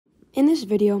In this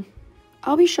video,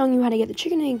 I'll be showing you how to get the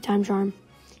chicken and egg Timecharm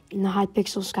in the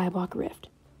Hypixel Skyblock Rift.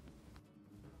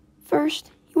 First,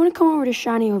 you want to come over to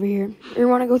Shiny over here, or you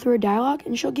want to go through a dialogue,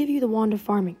 and she'll give you the wand of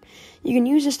farming. You can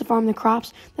use this to farm the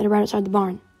crops that are right outside the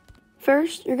barn.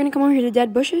 First, you're going to come over here to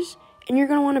dead bushes, and you're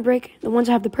going to want to break the ones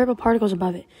that have the purple particles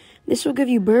above it. This will give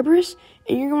you Berberis,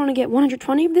 and you're going to get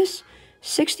 120 of this,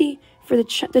 60 for the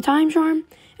Timecharm,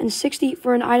 and 60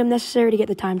 for an item necessary to get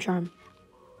the Timecharm.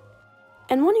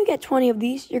 And when you get 20 of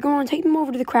these, you're going to take them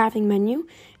over to the crafting menu,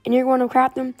 and you're going to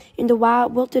craft them into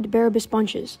wild wilted Berberis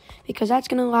bunches, because that's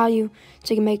going to allow you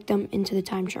to make them into the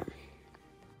Timecharm.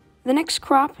 The next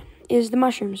crop is the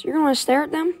mushrooms. You're going to want to stare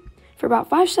at them for about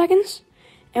 5 seconds,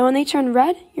 and when they turn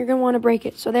red, you're going to want to break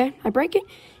it. So there, I break it,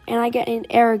 and I get an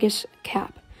Aegis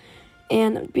cap.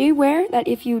 And beware that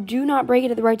if you do not break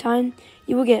it at the right time,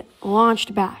 you will get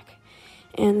launched back.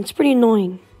 And it's pretty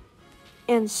annoying.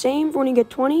 And same for when you get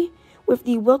 20. With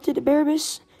the wilted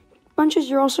Berberis bunches,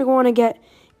 you're also going to get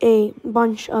a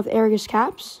bunch of Aegis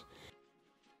caps.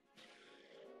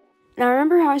 Now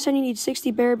remember how I said you need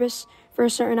 60 Berberis for a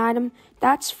certain item?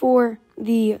 That's for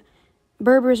the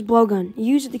Berberis blowgun. You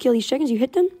use it to kill these chickens, you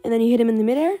hit them, and then you hit them in the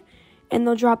midair, and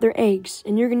they'll drop their eggs.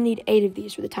 And you're going to need 8 of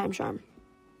these for the Timecharm.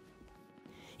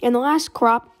 And the last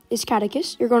crop is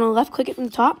Catechus. You're going to left click it from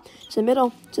the top to the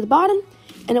middle to the bottom,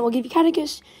 and it will give you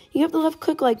Catechus. You have to left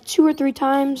click like 2 or 3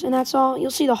 times, and that's all. You'll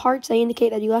see the hearts, they indicate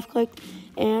that you left clicked.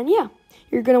 And yeah,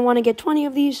 you're going to want to get 20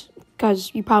 of these,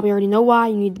 because you probably already know why.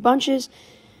 You need the bunches.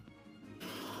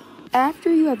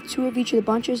 After you have 2 of each of the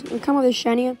bunches, you come over to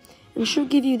Shania, and she'll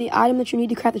give you the item that you need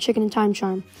to craft the chicken and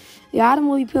Timecharm. The item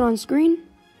will be put on screen.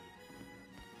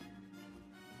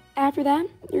 After that,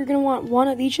 you're going to want 1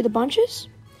 of each of the bunches,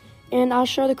 and I'll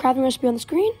show the crafting recipe on the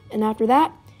screen. And after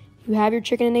that, you have your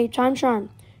chicken and egg Timecharm.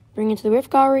 Bring it to the Rift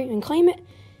Gallery and claim it,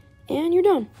 and you're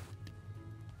done.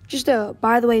 Just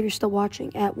by the way, if you're still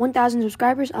watching, at 1,000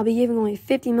 subscribers, I'll be giving away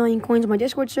 50 million coins on my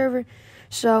Discord server.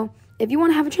 So if you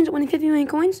want to have a chance at winning 50 million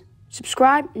coins,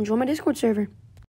 subscribe and join my Discord server.